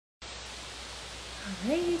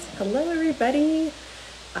All right. Hello, everybody.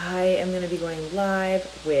 I am going to be going live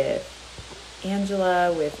with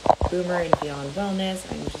Angela with Boomer and Beyond Wellness.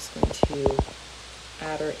 I'm just going to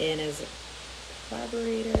add her in as a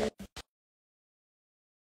collaborator.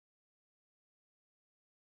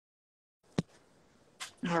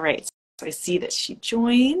 All right. So I see that she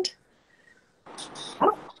joined.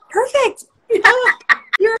 Oh, perfect. Oh,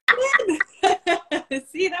 you're in.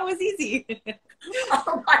 See, that was easy.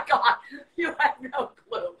 Oh my God, you have no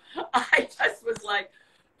clue. I just was like,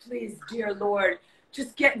 please, dear Lord,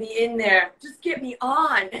 just get me in there. Just get me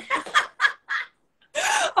on.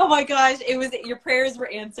 Oh my gosh, your prayers were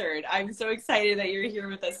answered. I'm so excited that you're here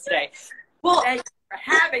with us today. Well, Thank you for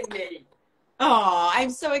having me. oh, I'm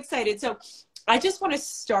so excited. So I just want to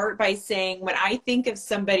start by saying when I think of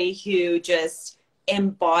somebody who just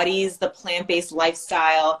embodies the plant-based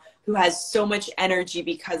lifestyle, who has so much energy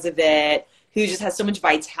because of it, who just has so much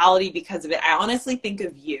vitality because of it, I honestly think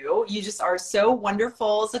of you. You just are so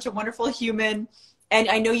wonderful, such a wonderful human. And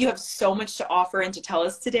I know you have so much to offer and to tell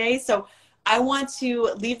us today. So I want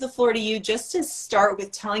to leave the floor to you just to start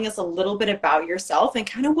with telling us a little bit about yourself and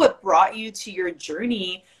kind of what brought you to your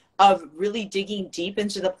journey of really digging deep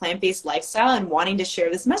into the plant-based lifestyle and wanting to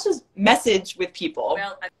share this message with people.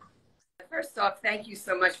 Well, first off, thank you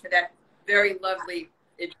so much for that very lovely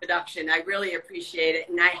introduction. I really appreciate it.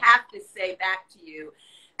 And I have to say back to you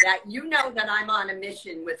that you know that I'm on a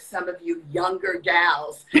mission with some of you younger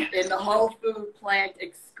gals in the whole food plant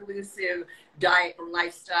exclusive diet and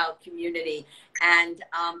lifestyle community. And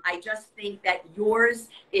I just think that yours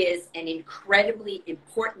is an incredibly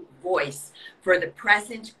important voice for the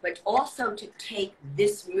present, but also to take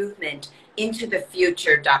this movement into the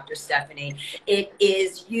future, Dr. Stephanie. It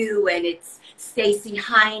is you and it's Stacy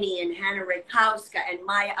Heine and Hannah Rakowska and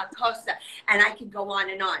Maya Acosta, and I could go on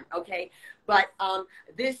and on, okay? But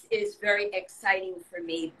this is very exciting for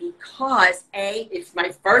me because A, it's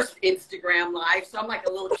my first Instagram live, so I'm like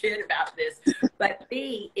a little kid about this. But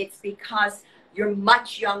B, it's because you're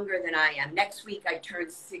much younger than I am. Next week I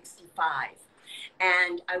turn 65.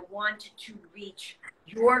 And I want to reach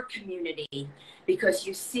your community because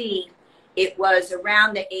you see, it was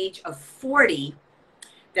around the age of 40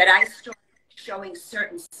 that I started showing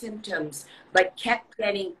certain symptoms, but kept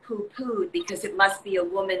getting poo-pooed because it must be a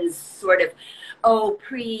woman's sort of,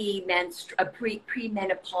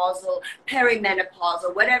 premenopausal,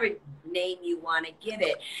 perimenopausal, whatever name you want to give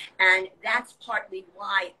it. And that's partly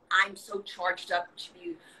why I'm so charged up to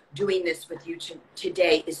be doing this with you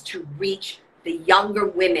today, is to reach the younger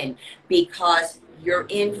women, because you're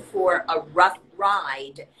in for a rough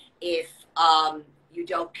ride if you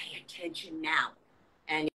don't pay attention now.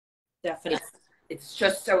 And Definitely. it's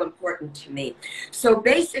just so important to me. So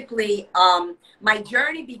basically, my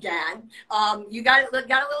journey began. You got a little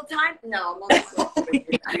time? No, I'm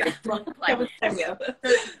only I got a long time.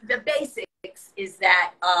 The basics is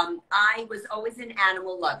that I was always an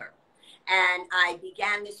animal lover, and I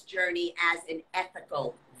began this journey as an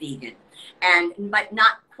ethical vegan, but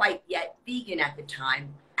not quite yet vegan at the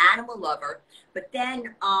time. Animal lover. But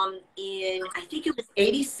then in, I think it was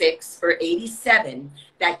 86 or 87,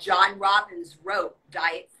 that John Robbins wrote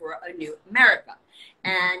Diet for a New America.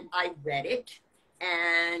 And I read it,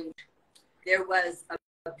 and there was a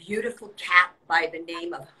beautiful cat by the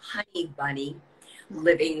name of Honey Bunny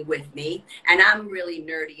living with me. And I'm really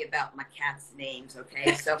nerdy about my cats' names,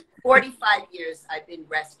 okay? So 45 years I've been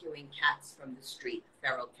rescuing cats from the street,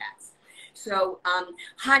 feral cats. So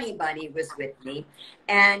Honey Bunny was with me,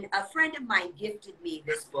 and a friend of mine gifted me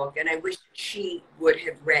this book, and I wish she would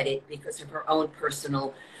have read it because of her own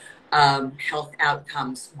personal health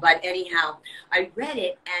outcomes. But anyhow, I read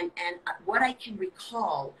it, and what I can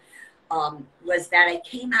recall was that I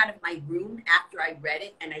came out of my room after I read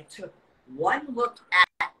it, and I took one look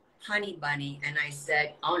at Honey Bunny, and I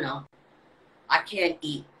said, oh no, I can't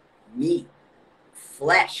eat meat,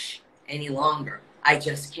 flesh any longer. I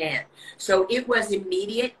just can't. So it was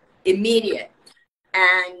immediate. And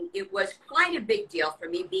it was quite a big deal for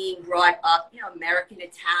me being brought up, American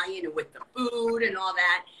Italian and with the food and all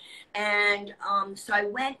that. And so I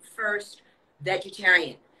went first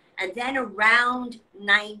vegetarian. And then around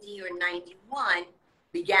 90 or 91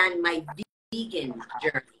 began my vegan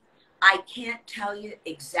journey. I can't tell you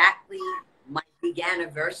exactly my vegan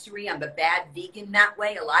anniversary. I'm a bad vegan that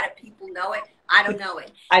way. A lot of people know it. I don't know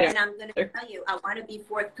it. And I'm going to tell you, I want to be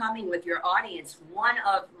forthcoming with your audience. One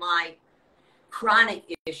of my chronic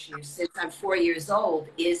issues since I'm 4 years old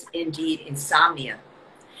is indeed insomnia.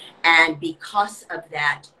 And because of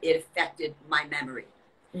that, it affected my memory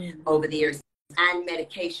over the years. and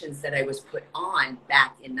medications that I was put on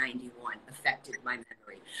back in 91 affected my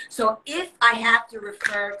memory. So if I have to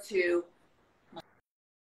refer to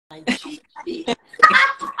my cheat sheet,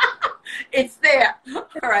 it's there.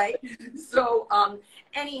 All right. So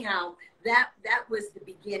anyhow, that was the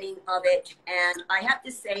beginning of it. And I have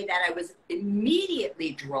to say that I was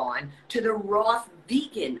immediately drawn to the raw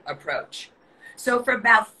vegan approach. So for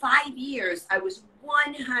about 5 years, I was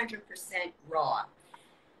 100% raw.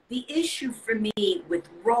 The issue for me with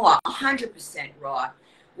raw, 100% raw,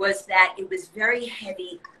 was that it was very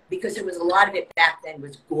heavy because it was a lot of it back then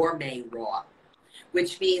was gourmet raw,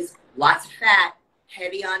 which means lots of fat,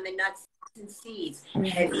 heavy on the nuts and seeds,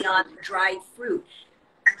 heavy on the dried fruit.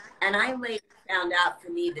 And I later found out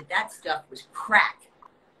for me that that stuff was crack.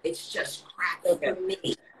 It's just crack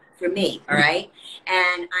for me, all right?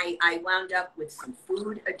 And I wound up with some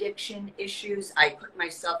food addiction issues. I put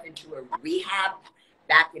myself into a rehab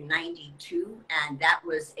back in 92, and that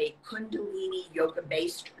was a Kundalini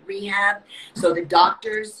yoga-based rehab. So the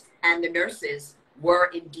doctors and the nurses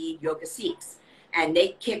were indeed yoga Sikhs, and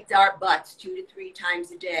they kicked our butts 2 to 3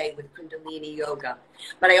 times a day with Kundalini yoga.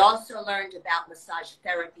 But I also learned about massage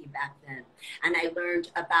therapy back then, and I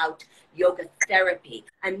learned about yoga therapy,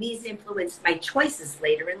 and these influenced my choices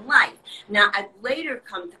later in life. Now, I've later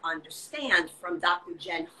come to understand from Dr.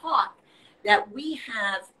 Jen Hawk that we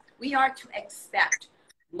are to expect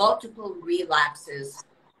multiple relapses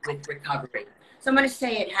with recovery. So I'm going to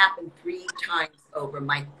say it happened 3 times over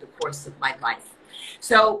the course of my life.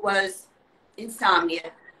 So it was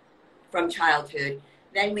insomnia from childhood.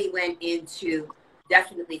 Then we went into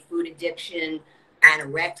definitely food addiction,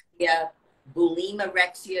 anorexia,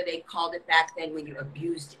 bulimorexia, they called it back then, when you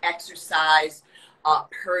abused exercise,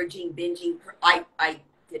 purging, binging. I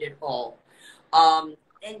did it all.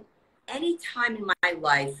 And any time in my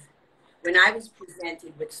life when I was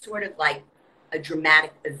presented with sort of like a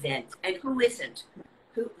dramatic event, and who isn't?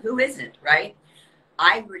 Who isn't, right?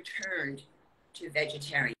 I returned to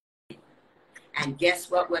vegetarian. And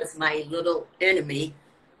guess what was my little enemy?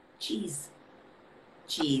 Cheese.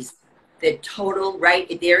 Cheese. The total,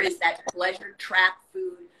 right? There is that pleasure trap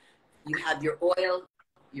food. You have your oil,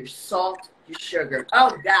 your salt, your sugar.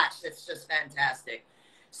 Oh gosh, that's just fantastic.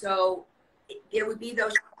 So there would be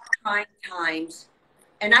those trying times,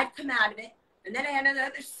 and I'd come out of it. And then I had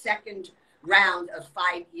another second round of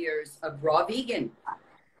 5 years of raw vegan,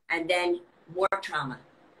 and then more trauma.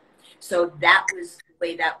 So that was the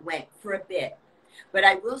way that went for a bit. But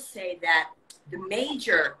I will say that the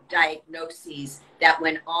major diagnoses that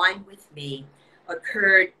went on with me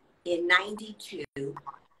occurred in 92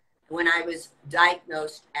 when I was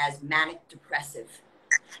diagnosed as manic depressive.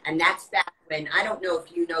 And that's back when, I don't know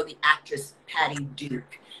if you know the actress Patty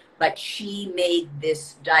Duke, but she made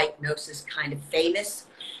this diagnosis kind of famous,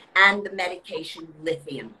 and the medication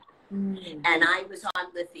lithium. And I was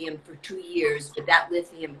on lithium for 2 years, but that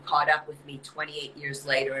lithium caught up with me 28 years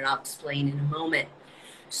later, and I'll explain in a moment.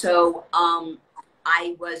 So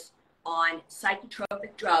I was on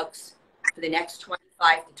psychotropic drugs for the next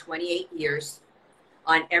 25 to 28 years,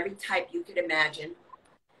 on every type you could imagine.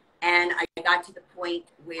 And I got to the point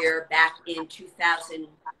where back in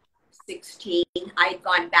 2016, I had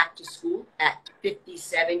gone back to school at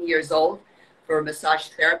 57 years old for massage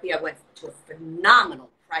therapy. I went to a phenomenal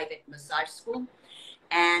private massage school,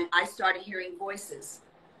 and I started hearing voices.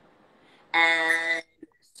 And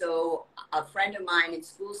so a friend of mine in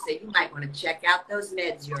school said, you might want to check out those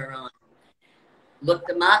meds you're on. Looked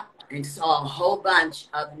them up and saw a whole bunch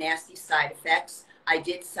of nasty side effects. I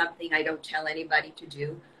did something I don't tell anybody to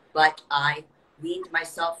do, but I weaned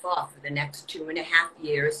myself off for the next 2.5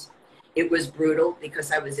 years. It was brutal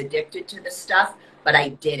because I was addicted to the stuff, but I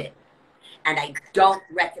did it. And I don't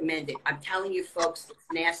recommend it. I'm telling you folks, it's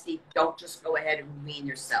nasty. Don't just go ahead and wean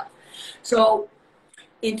yourself. So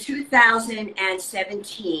in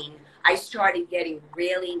 2017, I started getting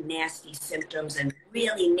really nasty symptoms and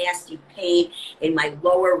really nasty pain in my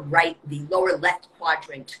lower left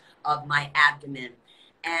quadrant of my abdomen.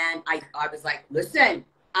 And I was like, listen,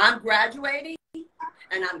 I'm graduating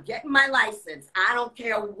and I'm getting my license. I don't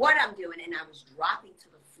care what I'm doing. And I was dropping to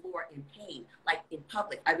the floor in pain, like in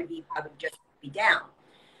public. I would just be down.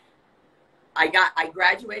 I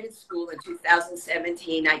graduated school in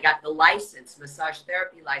 2017. I got the license, massage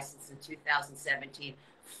therapy license in 2017.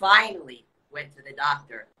 Finally went to the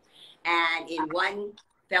doctor. And in one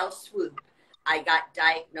fell swoop, I got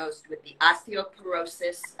diagnosed with the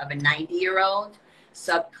osteoporosis of a 90-year-old,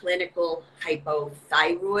 subclinical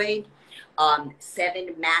hypothyroid,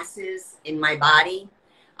 7 masses in my body.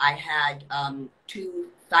 I had 2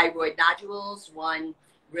 thyroid nodules, 1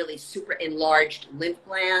 really super enlarged lymph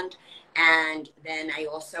gland, And then I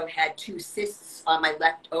also had 2 cysts on my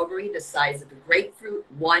left ovary, the size of a grapefruit,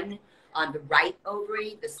 1 on the right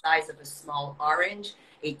ovary, the size of a small orange,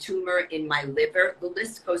 a tumor in my liver. The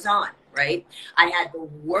list goes on, right? I had the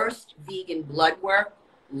worst vegan blood work,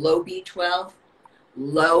 low B12,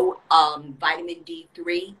 low vitamin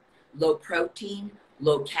D3, low protein,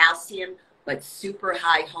 low calcium, but super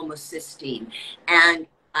high homocysteine. And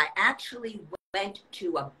I actually went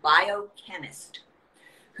to a biochemist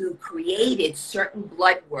who created certain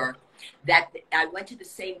blood work that I went to the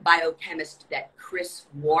same biochemist that Chris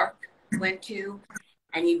Wark went to,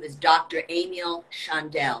 and he was Dr. Emil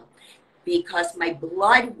Chandel, because my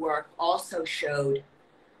blood work also showed,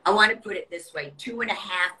 I want to put it this way, two and a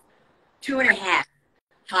half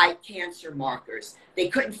high cancer markers. They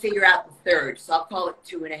couldn't figure out the third, so I'll call it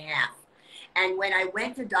 2.5. And when I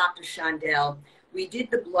went to Dr. Chandel, we did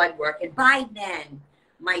the blood work, and by then,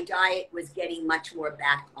 my diet was getting much more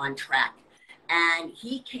back on track. And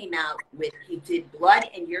he came out with, he did blood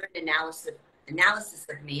and urine analysis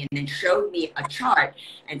of me, and then showed me a chart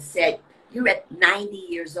and said, you're at 90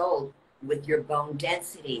 years old with your bone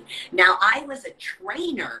density. Now, I was a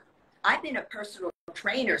trainer. I've been a personal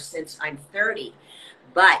trainer since I'm 30.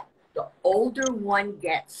 But the older one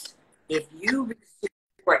gets, if you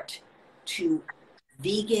resort to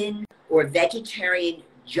vegan or vegetarian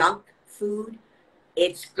junk food,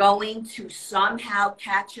 it's going to somehow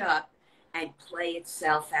catch up and play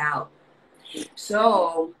itself out.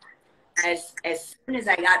 So as soon as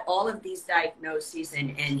I got all of these diagnoses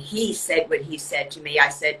and he said what he said to me, I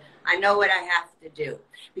said, I know what I have to do.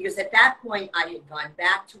 Because at that point, I had gone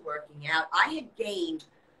back to working out. I had gained,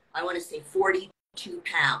 I want to say 42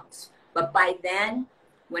 pounds. But by then,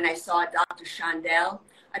 when I saw Dr. Chandel,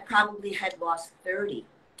 I probably had lost 30.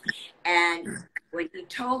 And when he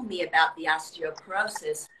told me about the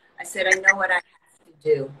osteoporosis, I said, I know what I have to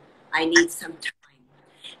do. I need some time.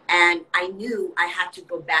 And I knew I had to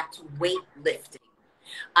go back to weightlifting.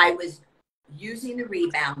 I was using the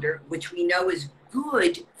rebounder, which we know is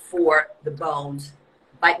good for the bones,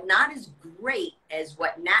 but not as great as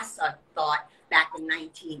what NASA thought back in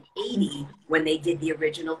 1980 when they did the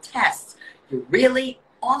original tests. You really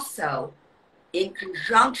also, in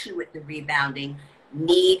conjunction with the rebounding,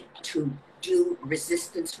 need to do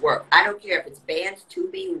resistance work. I don't care if it's bands,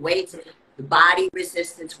 tubing, weights, the body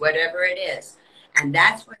resistance, whatever it is. And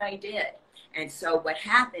that's what I did. And so what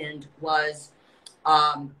happened was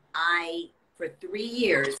for 3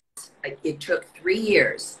 years, it took 3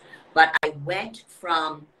 years, but I went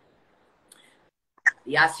from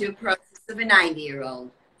the osteoporosis of a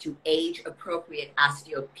 90-year-old to age-appropriate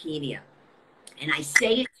osteopenia. And I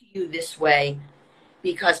say it to you this way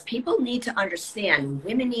because people need to understand,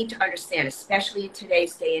 women need to understand, especially in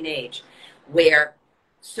today's day and age, where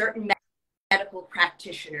certain medical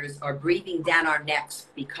practitioners are breathing down our necks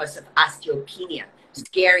because of osteopenia,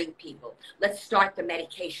 scaring people. Let's start the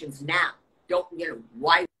medications now. Don't,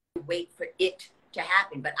 why wait for it to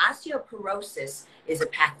happen? But osteoporosis is a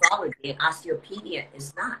pathology and osteopenia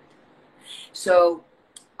is not. So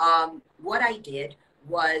what I did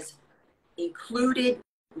was, included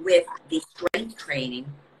with the strength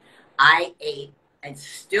training, I ate and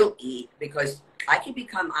still eat, because I can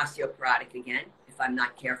become osteoporotic again if I'm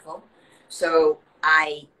not careful. So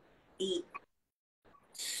I eat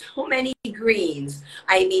so many greens.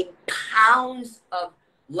 I mean, pounds of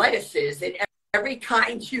lettuces and every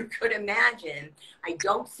kind you could imagine. I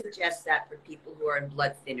don't suggest that for people who are on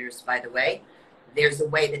blood thinners, by the way. There's a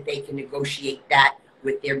way that they can negotiate that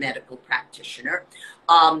with their medical practitioner.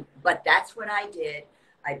 But that's what I did.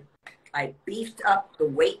 I beefed up the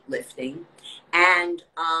weightlifting, and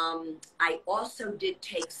I also did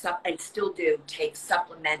take and still do take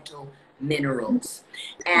supplemental minerals.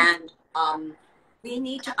 And we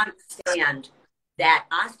need to understand that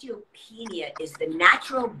osteopenia is the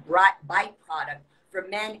natural byproduct for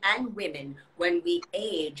men and women when we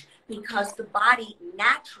age, because the body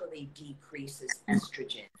naturally decreases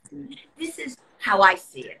estrogen. This is how I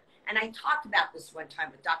see it. And I talked about this one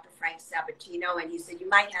time with Dr. Frank Sabatino, and he said, you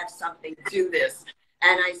might have something to do this.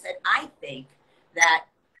 And I said, I think that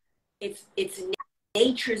it's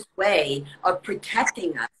nature's way of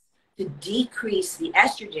protecting us to decrease the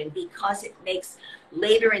estrogen, because it makes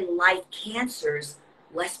later in life cancers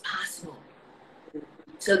less possible.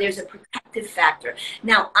 So there's a protective factor.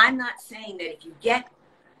 Now, I'm not saying that if you get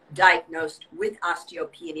diagnosed with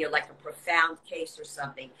osteopenia, like a profound case or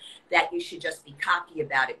something, that you should just be cocky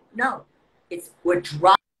about it. No, it's what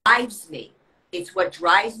drives me. It's what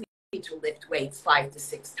drives me to lift weights 5 to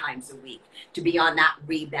 6 times a week, to be on that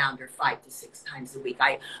rebounder 5 to 6 times a week.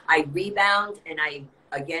 I rebound, and I,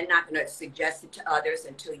 again, not going to suggest it to others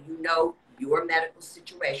until you know your medical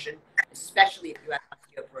situation, especially if you have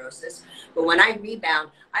osteoporosis. But when I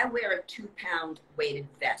rebound, I wear a 2-pound weighted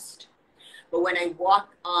vest. But when I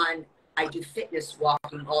walk on, I do fitness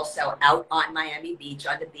walking also out on Miami Beach,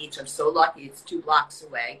 on the beach. I'm so lucky, it's 2 blocks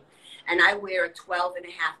away. And I wear a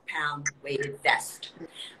 12.5-pound weighted vest.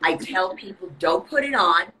 I tell people, don't put it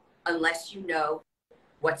on unless you know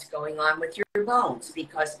what's going on with your bones,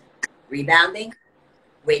 because rebounding,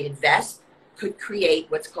 weighted vest could create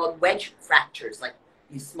what's called wedge fractures, like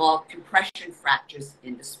these small compression fractures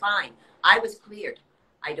in the spine. I was cleared.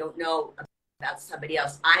 I don't know about somebody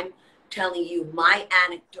else. I'm telling you my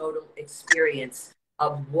anecdotal experience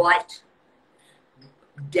of what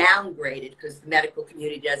downgraded, because the medical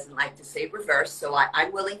community doesn't like to say reverse, so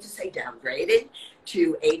I'm willing to say downgraded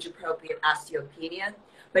to age-appropriate osteopenia.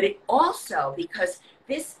 But it also, because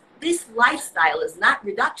this lifestyle is not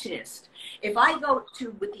reductionist. If I go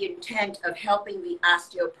to with the intent of helping the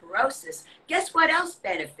osteoporosis, guess what else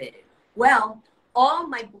benefited? Well, all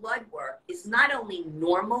my blood work is not only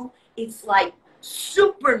normal, it's like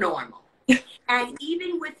super normal. And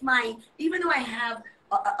even though I have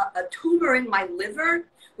a tumor in my liver,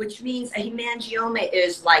 which means a hemangioma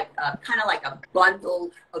is like kind of like a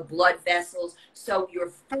bundle of blood vessels. So your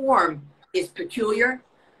form is peculiar,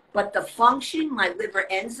 but the function, my liver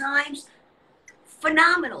enzymes,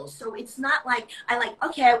 phenomenal. So it's not like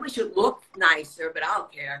okay, I wish it looked nicer, but I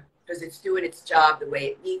don't care because it's doing its job the way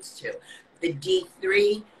it needs to. The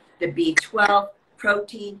D3, the B12,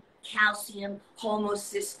 protein, calcium,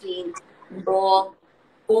 homocysteine, all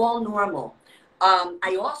normal.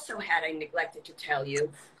 I also had, I neglected to tell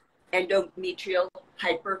you, endometrial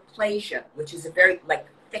hyperplasia, which is a very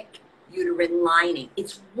thick uterine lining.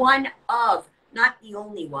 It's one of, not the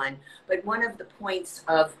only one, but one of the points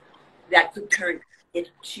of that could turn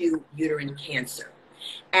into uterine cancer.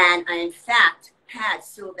 And I, in fact, had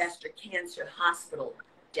Sylvester Cancer Hospital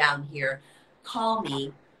down here call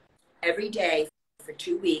me every day for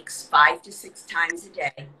 2 weeks, 5 to 6 times a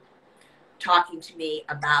day, talking to me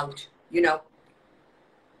about,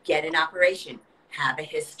 get an operation, have a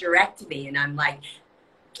hysterectomy. And I'm like,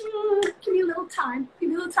 give me a little time, give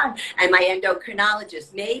me a little time. And my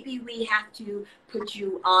endocrinologist, maybe we have to put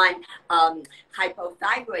you on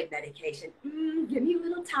hypothyroid medication. Give me a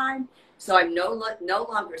little time. So I'm no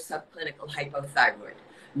longer subclinical hypothyroid,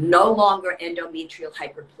 no longer endometrial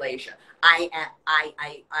hyperplasia.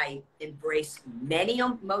 I embrace many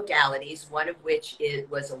modalities, one of which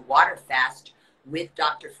was a water fast with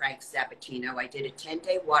Dr. Frank Sabatino. I did a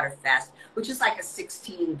 10-day water fast, which is like a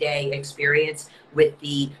 16-day experience with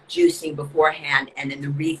the juicing beforehand and then the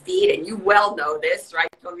refeed. And you well know this, right?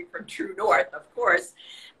 Coming from True North, of course.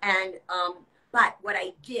 And but what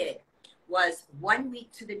I did was 1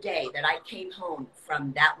 week to the day that I came home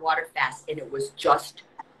from that water fast, and it was just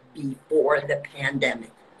before the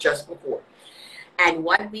pandemic, just before. And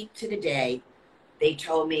 1 week to the day, they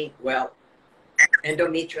told me, well,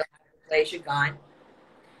 endometrial hyperplasia gone.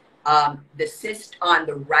 The cyst on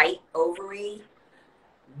the right ovary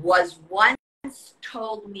was once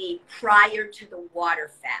told me prior to the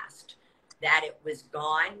water fast that it was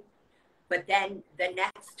gone. But then the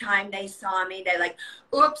next time they saw me, they're like,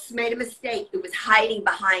 oops, made a mistake. It was hiding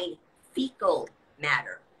behind fecal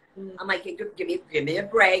matter. I'm like, give me a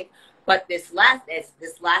break. But this last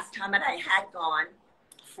time that I had gone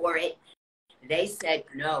for it, they said,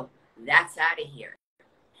 no, that's out of here.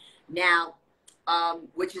 Now,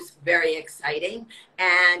 which is very exciting.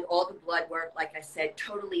 And all the blood work, like I said,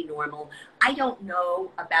 totally normal. I don't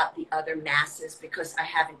know about the other masses because I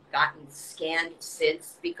haven't gotten scanned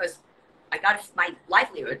since, because my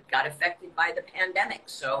livelihood got affected by the pandemic.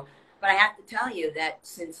 So, but I have to tell you that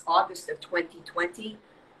since August of 2020,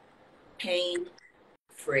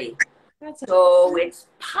 pain-free. So it's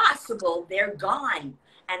possible they're gone.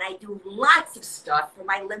 And I do lots of stuff for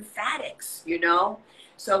my lymphatics,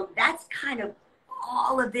 So that's kind of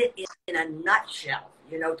all of it in a nutshell,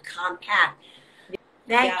 compact.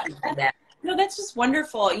 Thank you for that. No, that's just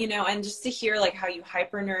wonderful, and just to hear how you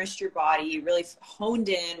hyper nourished your body, you really honed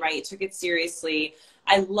in, right? You took it seriously.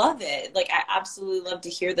 I love it. Like, I absolutely love to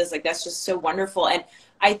hear this. Like, that's just so wonderful. And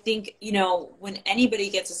I think, you know, when anybody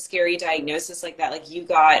gets a scary diagnosis like that, like you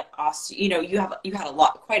got you know, you had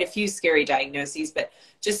quite a few scary diagnoses, but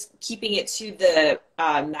just keeping it to the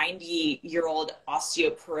 90-year-old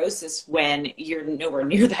osteoporosis when you're nowhere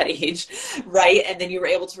near that age, right? And then you were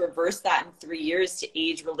able to reverse that in 3 years to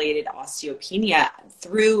age-related osteopenia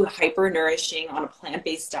through hyper-nourishing on a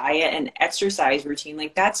plant-based diet and exercise routine.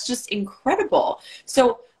 Like, that's just incredible.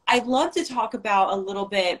 So I'd love to talk about a little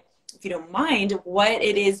bit, if you don't mind, what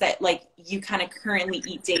it is that like you kind of currently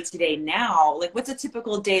eat day to day now. Like, what's a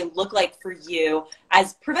typical day look like for you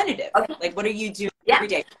as preventative? Okay. Like, what are you doing Yeah. every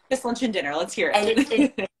day? Just lunch and dinner. Let's hear it.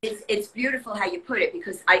 And it's beautiful how you put it,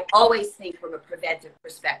 because I always think from a preventive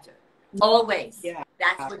perspective. Always. Yeah.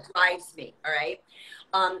 That's what drives me. All right.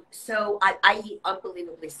 So I eat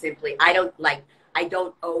unbelievably simply. I don't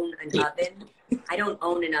own an oven. I don't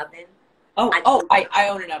own an oven. I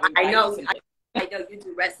own an oven. I know you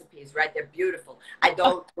do recipes, right? They're beautiful. I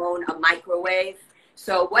don't own a microwave.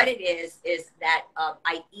 So what it is that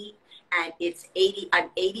I eat, and I'm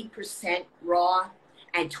 80% raw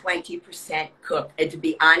and 20% cooked. And to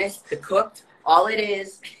be honest, the cooked, all it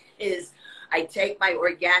is I take my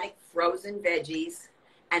organic frozen veggies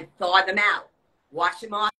and thaw them out, wash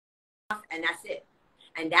them off, and that's it.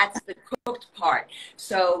 And that's the cooked part.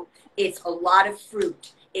 So it's a lot of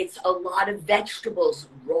fruit. It's a lot of vegetables,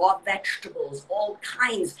 raw vegetables, all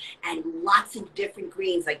kinds, and lots of different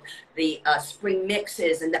greens, like the spring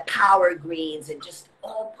mixes and the power greens, and just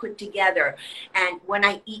all put together. And when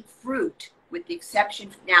I eat fruit, with the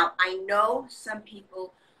exception, now I know some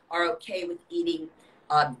people are okay with eating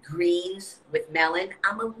greens with melon.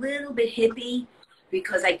 I'm a little bit hippie,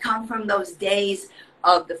 because I come from those days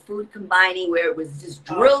of the food combining where it was just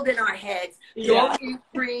drilled in our heads, don't eat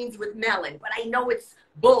greens with melon. But I know it's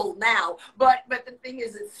bull now, but the thing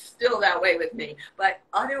is, it's still that way with me. But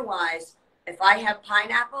otherwise, if I have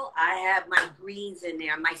pineapple, I have my greens in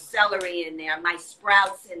there, my celery in there, my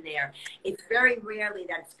sprouts in there. It's very rarely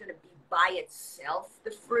that it's going to be by itself,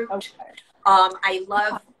 the fruit. Okay. I'm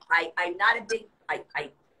not a big,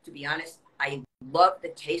 to be honest, I love the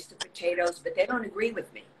taste of potatoes, but they don't agree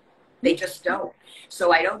with me. They just don't.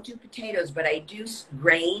 So I don't do potatoes, but I do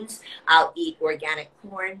grains. I'll eat organic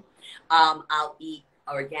corn. I'll eat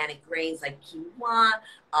organic grains like quinoa,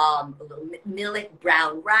 a little millet,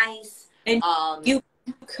 brown rice. And you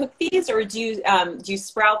cook these, or do you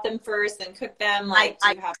sprout them first and cook them? Like,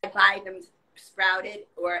 I buy them sprouted,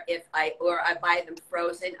 or I buy them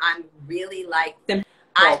frozen. I'm really like,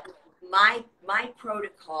 my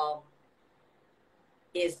protocol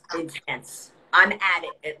is intense. I'm at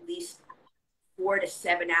it at least 4 to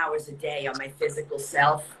 7 hours a day on my physical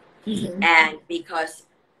self. Mm-hmm. And because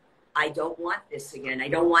I don't want this again. I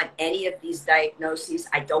don't want any of these diagnoses.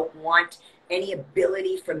 I don't want any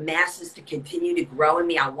ability for masses to continue to grow in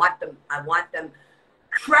me. I want them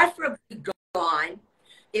preferably gone.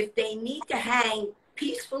 If they need to hang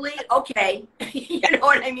peacefully, okay. You know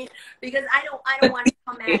what I mean? Because I don't want to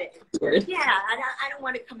come at it. Yeah, I don't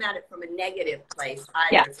want to come at it from a negative place.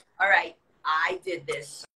 All right, I did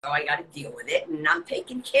this, so I got to deal with it, and I'm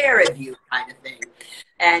taking care of you, kind of thing.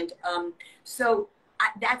 And so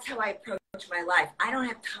that's how I approach my life. I don't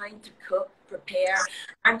have time to cook, prepare.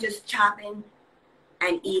 I'm just chopping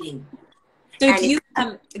and eating. So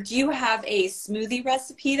and do you have a smoothie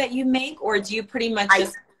recipe that you make, or do you pretty much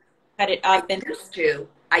just cut it up?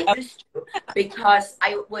 I used to, because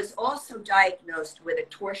I was also diagnosed with a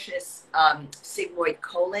tortuous sigmoid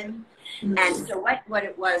colon. Mm-hmm. And so what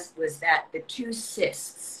it was that the 2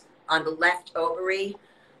 cysts on the left ovary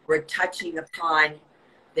were touching upon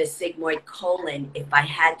the sigmoid colon. If I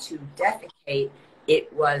had to defecate,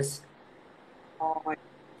 it was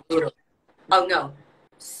brutal. Oh no,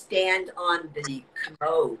 stand on the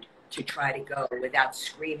commode to try to go without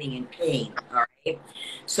screaming in pain. All right.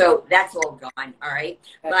 So that's all gone. All right.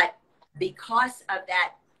 But because of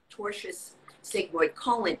that tortuous sigmoid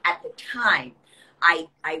colon at the time, I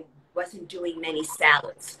wasn't doing many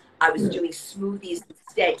salads. I was doing smoothies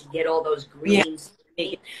instead to get all those greens.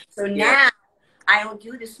 Yeah. So now I don't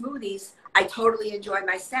do the smoothies. I totally enjoy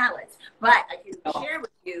my salads. But I can share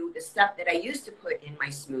with you the stuff that I used to put in my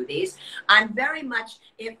smoothies. I'm very much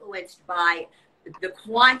influenced by the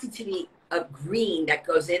quantity of green that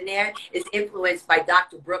goes in there is influenced by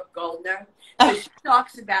Dr. Brooke Goldner. So she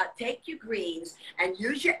talks about take your greens and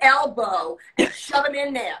use your elbow and shove them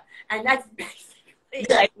in there. And that's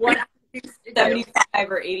basically what I used to do.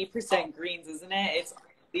 75 or 80% greens, isn't it?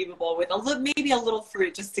 unbelievable with a little, maybe a little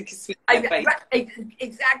fruit just to sweeten the bite. Right,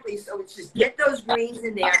 exactly. So it's just get those greens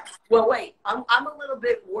in there. Well, wait, I'm a little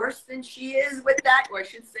bit worse than she is with that, or I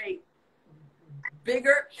should say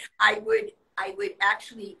bigger. I would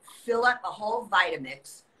actually fill up a whole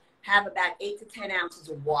Vitamix, have about 8 to 10 ounces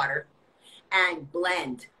of water, and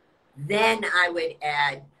blend. Then I would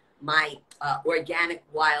add my organic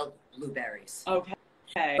wild blueberries. Okay.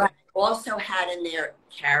 But I also had in there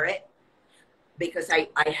carrot, because I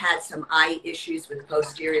had some eye issues with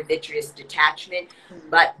posterior vitreous detachment.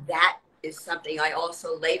 But that is something I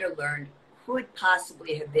also later learned could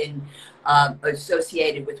possibly have been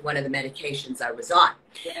associated with one of the medications I was on.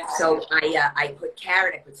 Yeah. So I put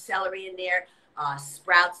carrot, I put celery in there,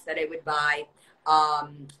 sprouts that I would buy,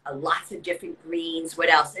 lots of different greens. What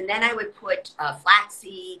else? And then I would put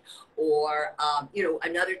flaxseed or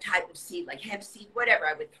another type of seed like hemp seed, whatever.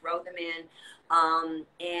 I would throw them in,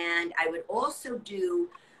 and I would also do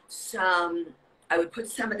I would put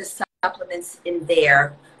some of the supplements in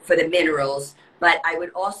there for the minerals, but I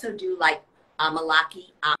would also do like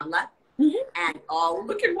amalaki amla. And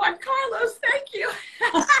look at Juan Carlos, thank you.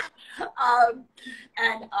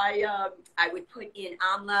 And I would put in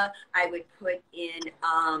amla, I would put in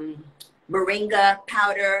moringa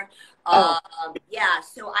powder. Yeah,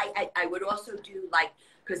 so I would also do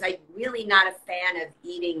because I'm really not a fan of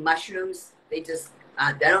eating mushrooms. They just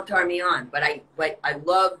they don't turn me on, but I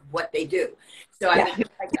love what they do. So I would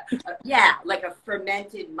put like a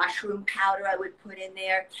fermented mushroom powder I would put in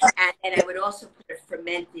there, and I would also put a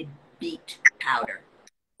fermented beet powder.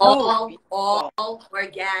 All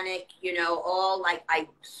organic, all I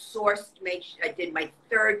sourced, I did my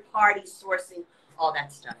third-party sourcing, all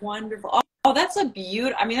that stuff. Wonderful. Oh, that's a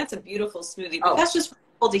beautiful smoothie. But that's just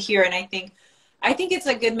cool to hear, and I think it's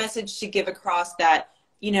a good message to give across that,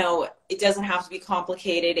 it doesn't have to be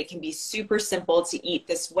complicated. It can be super simple to eat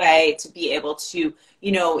this way, to be able to,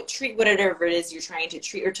 treat whatever it is you're trying to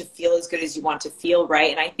treat, or to feel as good as you want to feel, right?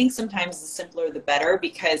 And I think sometimes the simpler the better,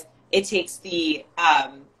 because it takes the,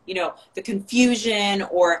 the confusion,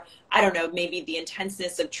 or I don't know, maybe the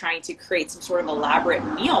intenseness of trying to create some sort of elaborate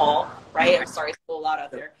meal, right? I'm sorry, it's a little loud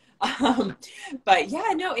out there. But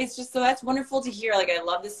yeah, no, it's just, so that's wonderful to hear. I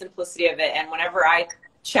love the simplicity of it. And whenever I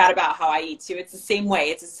chat about how I eat too, it's the same way.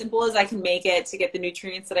 It's as simple as I can make it to get the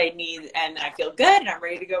nutrients that I need, and I feel good and I'm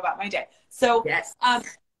ready to go about my day. So yes.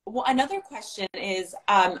 Well, another question is,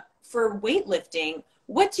 for weightlifting,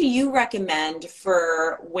 what do you recommend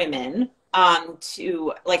for women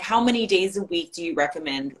to, how many days a week do you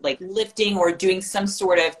recommend lifting or doing some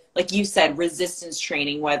sort of, like you said, resistance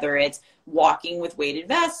training, whether it's walking with weighted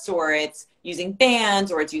vests, or it's using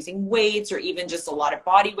bands, or it's using weights, or even just a lot of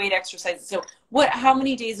body weight exercises? So how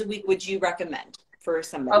many days a week would you recommend for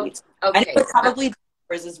somebody? Okay. I know it probably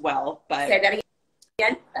differs as well, but. Say that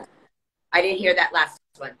again? I didn't hear that last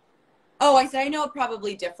one. Oh, I said, I know it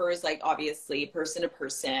probably differs, obviously, person to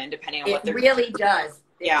person, depending on what they're. It really does.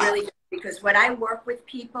 It Yeah. really does. Because when I work with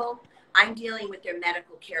people, I'm dealing with their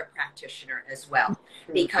medical care practitioner as well,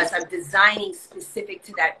 because I'm designing specific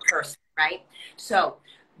to that person, right? So,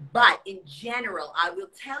 but in general, I will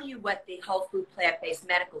tell you what the whole food plant-based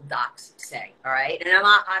medical docs say, all right? And I'm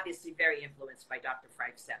obviously very influenced by Dr.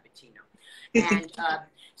 Frank Sabatino. And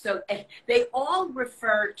so they all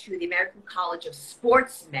refer to the American College of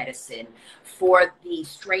Sports Medicine for the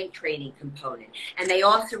strength training component. And they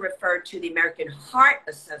also refer to the American Heart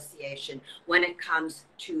Association when it comes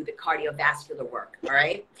to the cardiovascular work, all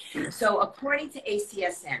right? So according to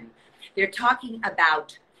ACSM, they're talking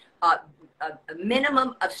about a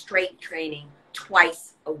minimum of strength training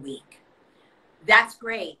twice a week. That's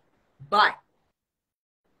great, but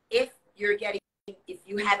if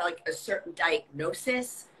you have a certain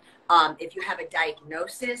diagnosis,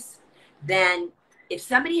 then if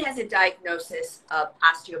somebody has a diagnosis of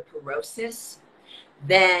osteoporosis,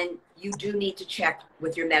 then you do need to check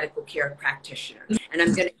with your medical care practitioner. And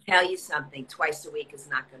I'm going to tell you something, twice a week is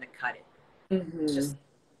not going to cut it. It's just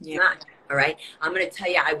not, all right? I'm going to tell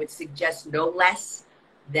you, I would suggest no less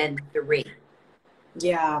than 3.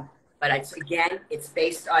 Yeah. But again, it's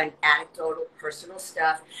based on anecdotal, personal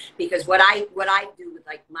stuff. Because what I do with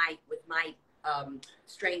my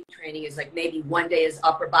strength training is maybe one day is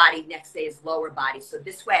upper body, next day is lower body. So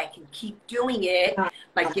this way I can keep doing it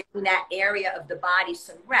by giving that area of the body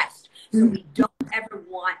some rest. So we don't ever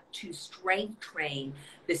want to strength train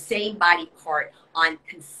the same body part on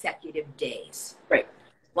consecutive days. Right.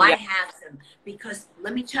 Why have them? Because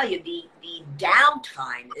let me tell you, the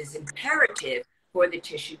downtime is imperative for the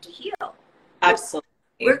tissue to heal. Absolutely.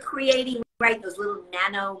 We're creating, those little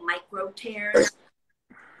nano micro tears.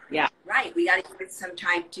 Yeah. Right. We got to give it some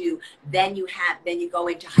time to, then you go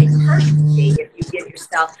into hypertrophy if you give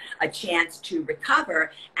yourself a chance to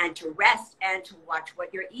recover and to rest and to watch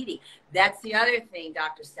what you're eating. That's the other thing,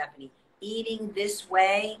 Dr. Stephanie. Eating this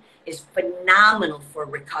way is phenomenal for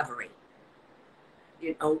recovery.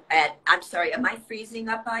 You know, I'm sorry, am I freezing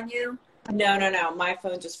up on you? No, no, no. My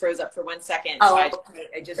phone just froze up for 1 second. Oh, okay.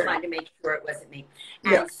 I just wanted to make sure it wasn't me.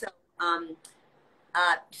 And yeah.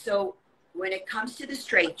 So when it comes to the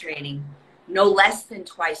strength training, no less than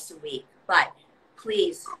twice a week. But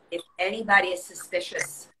please, if anybody is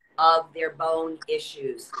suspicious of their bone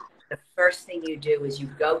issues, the first thing you do is you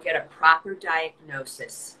go get a proper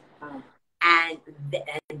diagnosis. And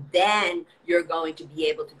then you're going to be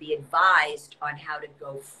able to be advised on how to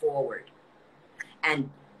go forward. And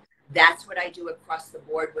that's what I do across the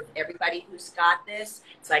board with everybody who's got this.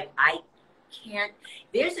 It's like, I can't,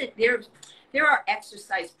 there are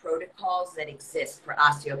exercise protocols that exist for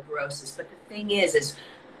osteoporosis, but the thing is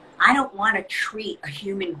I don't want to treat a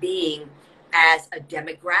human being as a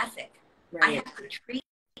demographic. Right. I have to treat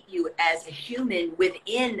you as a human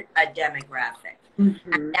within a demographic.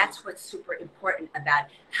 Mm-hmm. And that's what's super important about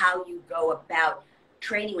how you go about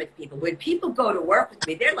training with people. When people go to work with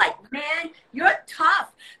me, they're like, man, you're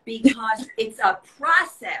tough, because it's a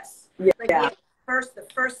process. Yeah. Like the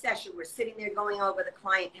first session, we're sitting there going over the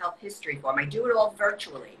client health history form. I do it all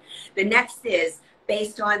virtually. The next is,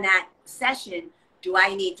 based on that session, do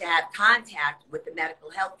I need to have contact with the medical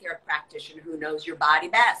healthcare practitioner who knows your body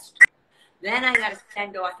best? Then I got to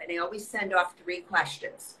send off, and I always send off 3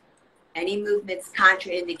 questions. Any movements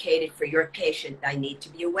contraindicated for your patient I need to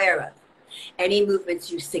be aware of? Any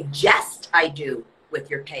movements you suggest I do with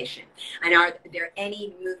your patient? And are there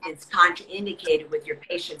any movements contraindicated with your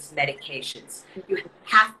patient's medications? You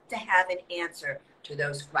have to have an answer to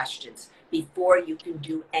those questions before you can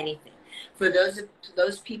do anything. For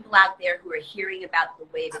those people out there who are hearing about the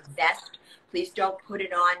weighted vest, please don't put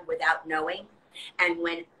it on without knowing. And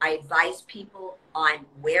when I advise people on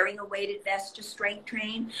wearing a weighted vest to strength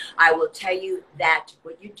train, I will tell you that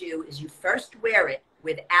what you do is you first wear it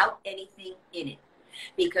without anything in it.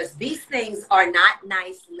 Because these things are not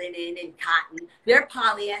nice linen and cotton. They're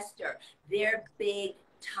polyester. They're big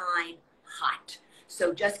time hot.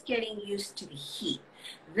 So just getting used to the heat.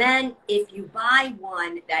 Then if you buy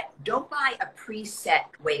one don't buy a preset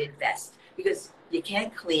weighted vest, because you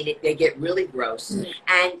can't clean it. They get really gross.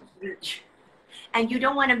 Mm-hmm. And you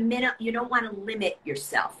don't want to limit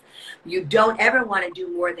yourself. You don't ever want to do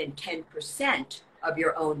more than 10% of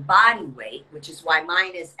your own body weight, which is why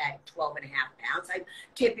mine is at 12 and a half pounds. I'm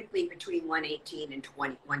typically between 118 and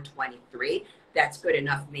 123. That's good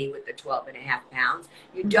enough for me with the 12 and a half pounds.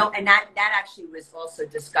 You don't, and that actually was also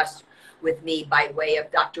discussed with me by way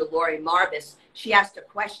of Dr. Lori Marbus. She asked a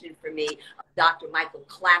question for me of Dr. Michael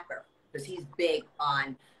Clapper, because he's big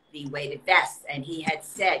on the weighted vests, and he had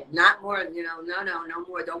said, not more, no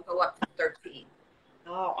more, don't go up to 13.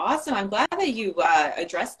 Oh, awesome. I'm glad that you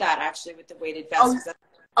addressed that actually with the weighted vest.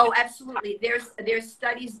 Oh, absolutely. There's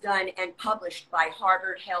studies done and published by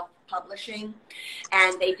Harvard Health Publishing,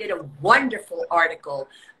 and they did a wonderful article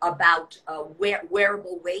about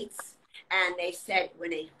wearable weights. And they said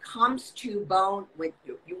when it comes to bone, when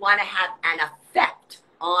you want to have an effect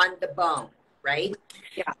on the bone, right?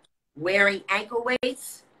 Yeah. Wearing ankle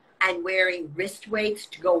weights and wearing wrist weights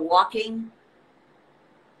to go walking,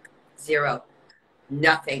 0.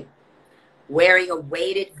 Nothing. Wearing a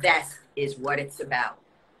weighted vest is what it's about.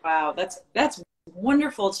 Wow, that's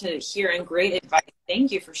wonderful to hear and great advice.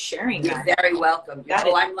 Thank you for sharing that. You're very welcome.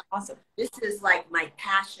 I'm awesome. This is like my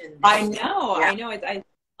passion. I know. I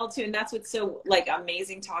felt too, and that's what's so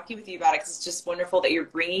amazing talking with you about it, because it's just wonderful that you're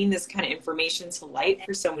bringing this kind of information to light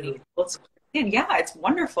for so many people. Yeah, it's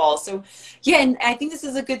wonderful. So, yeah, and I think this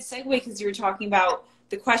is a good segue, because you were talking about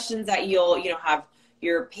the questions that you'll have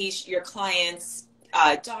your clients,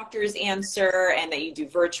 doctors answer, and that you do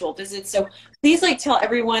virtual visits. So please tell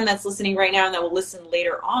everyone that's listening right now and that will listen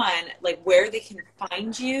later on, where they can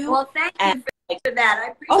find you. Well, thank you for that. I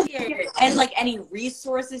appreciate it. And any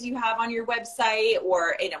resources you have on your website,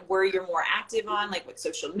 or where you're more active on, what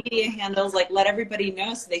social media handles, let everybody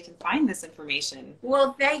know so they can find this information.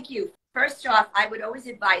 Well, thank you. First off, I would always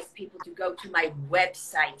advise people to go to my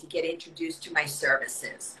website to get introduced to my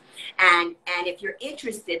services. And if you're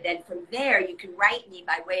interested, then from there, you can write me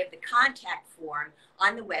by way of the contact form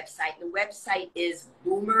on the website. The website is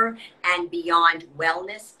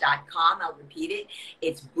boomerandbeyondwellness.com. I'll repeat it.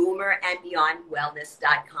 It's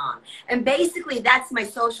boomerandbeyondwellness.com. And basically, that's my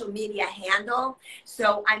social media handle.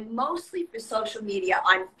 So I'm mostly for social media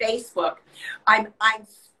on Facebook. I'm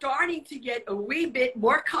starting to get a wee bit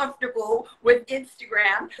more comfortable with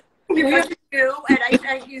Instagram. because you do, and I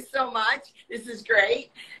thank you so much. This is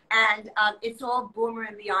great. And it's all Boomer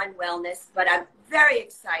and Beyond Wellness, but I'm very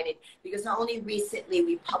excited because only recently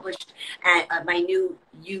we published my new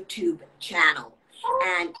YouTube channel.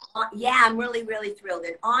 And yeah, I'm really, really thrilled.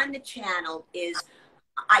 And on the channel is,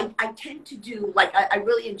 I tend to do, like, I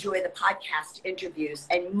really enjoy the podcast interviews.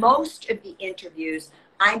 And most of the interviews,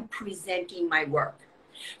 I'm presenting my work.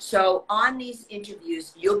 So on these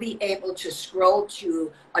interviews, you'll be able to scroll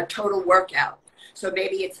to a total workout. So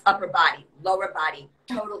maybe it's upper body, lower body,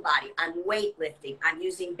 total body. I'm weightlifting. I'm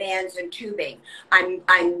using bands and tubing.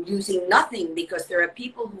 I'm using nothing because there are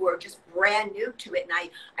people who are just brand new to it.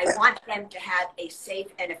 And I want them to have a safe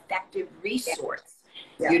and effective resource.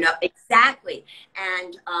 Yeah. You know, exactly.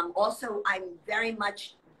 And also I'm very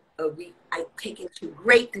much, I take into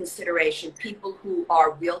great consideration people who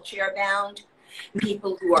are wheelchair bound,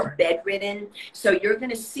 people who are bedridden. So you're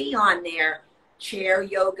going to see on there chair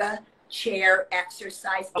yoga, chair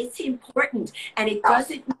exercise. It's important. And it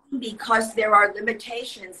doesn't mean because there are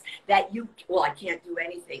limitations that you, well, I can't do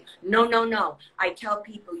anything. No, no, no. I tell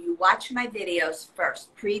people, you watch my videos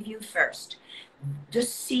first, preview first.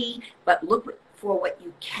 Just see, but look for what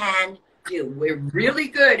you can do. We're really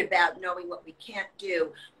good about knowing what we can't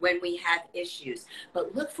do when we have issues.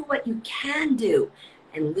 But look for what you can do.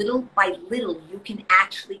 And little by little, you can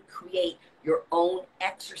actually create your own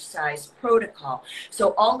exercise protocol.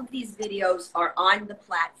 So all of these videos are on the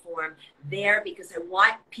platform there because I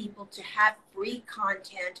want people to have free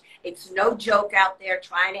content. It's no joke out there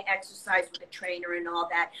trying to exercise with a trainer and all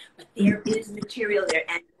that, but there is material there.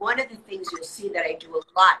 And one of the things you'll see that I do a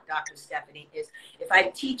lot, Dr. Stephanie, is if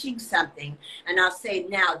I'm teaching something and I'll say,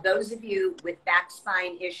 now, those of you with back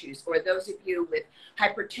spine issues, or those of you with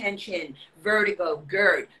hypertension, vertigo,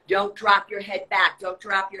 GERD, don't drop your head back. Don't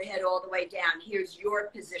drop your head all the way down. Here's your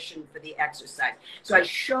position for the exercise. So I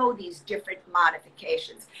show these different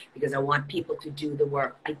modifications because I want people to do the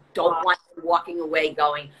work. I don't want them walking away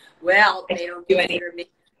going, well, they don't consider me.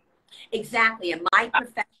 Exactly. And my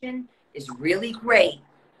profession is really great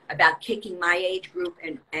about kicking my age group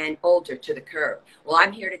and older to the curb. Well,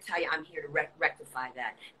 I'm here to tell you, I'm here to rectify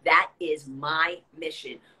that. That is my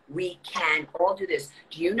mission. We can all do this.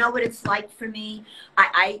 Do you know what it's like for me?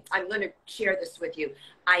 I'm going to share this with you.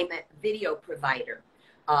 I'm a video provider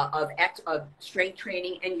of strength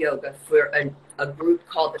training and yoga for a group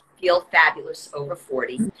called the Feel Fabulous Over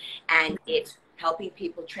 40. And it's helping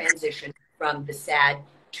people transition from the SAD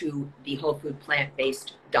to the whole food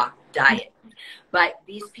plant-based diet. But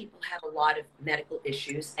these people have a lot of medical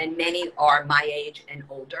issues, and many are my age and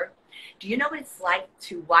older. Do you know what it's like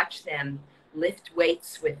to watch them lift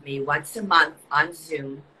weights with me once a month on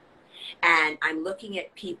Zoom? And I'm looking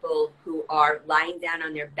at people who are lying down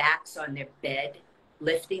on their backs on their bed,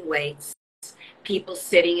 lifting weights, people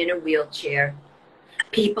sitting in a wheelchair,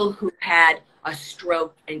 people who had a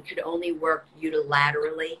stroke and could only work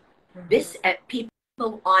unilaterally. This people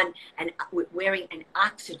on wearing an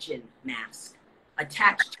oxygen mask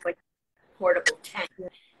attached to a portable tank,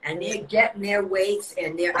 and they're getting their weights,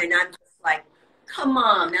 and I'm just like, come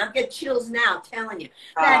on, I'll get chills now telling you.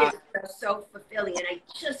 That is so fulfilling. And I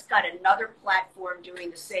just got another platform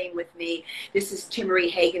doing the same with me. This is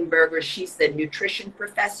Timmery Hagenberger. She's the nutrition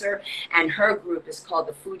professor, and her group is called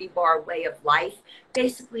the Foodie Bar Way of Life.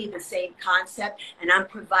 Basically the same concept, and I'm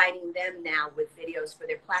providing them now with videos for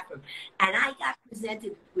their platform. And I got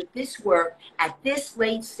presented with this work at this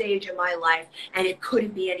late stage of my life, and it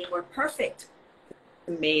couldn't be any more perfect.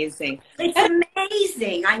 Amazing. It's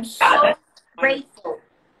amazing. I'm so grateful.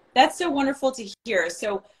 That's so wonderful to hear.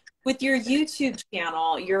 So with your YouTube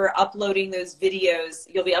channel, you're uploading those videos.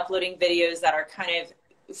 You'll be uploading videos that are kind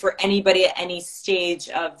of for anybody at any stage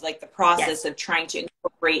of like the process of trying to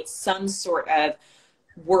incorporate some sort of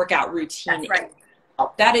workout routine. That's right.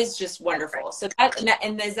 That is just wonderful. Right. So that,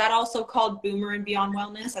 and is that also called Boomer and Beyond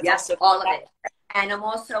Wellness? That's yes, all of it. And I'm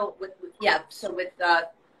also with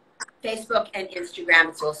Facebook and Instagram,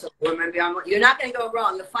 it's also Boomer and Beyond Wellness. You're not going to go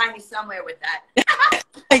wrong. You'll find me somewhere with that.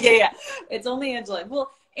 Yeah. It's only Angela.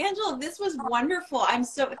 Well, Angela, this was wonderful. Thank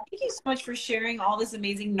you so much for sharing all this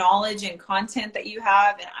amazing knowledge and content that you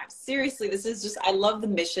have. And I'm seriously, I love the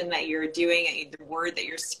mission that you're doing and the word that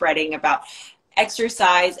you're spreading about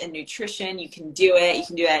exercise and nutrition. You can do it. You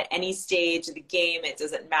can do it at any stage of the game. It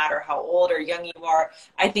doesn't matter how old or young you are.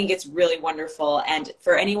 I think it's really wonderful. And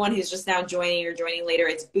for anyone who's just now joining or joining later,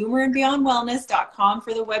 it's boomerandbeyondwellness.com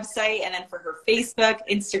for the website. And then for her Facebook,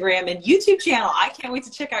 Instagram, and YouTube channel. I can't wait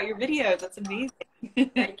to check out your videos. That's amazing.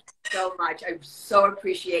 Thank you so much. I so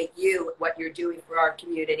appreciate you, what you're doing for our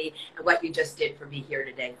community, and what you just did for me here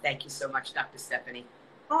today. Thank you so much, Dr. Stephanie.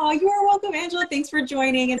 Oh, you are welcome, Angela. Thanks for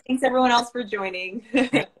joining, and thanks everyone else for joining.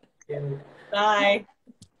 you. Bye.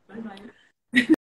 Bye-bye.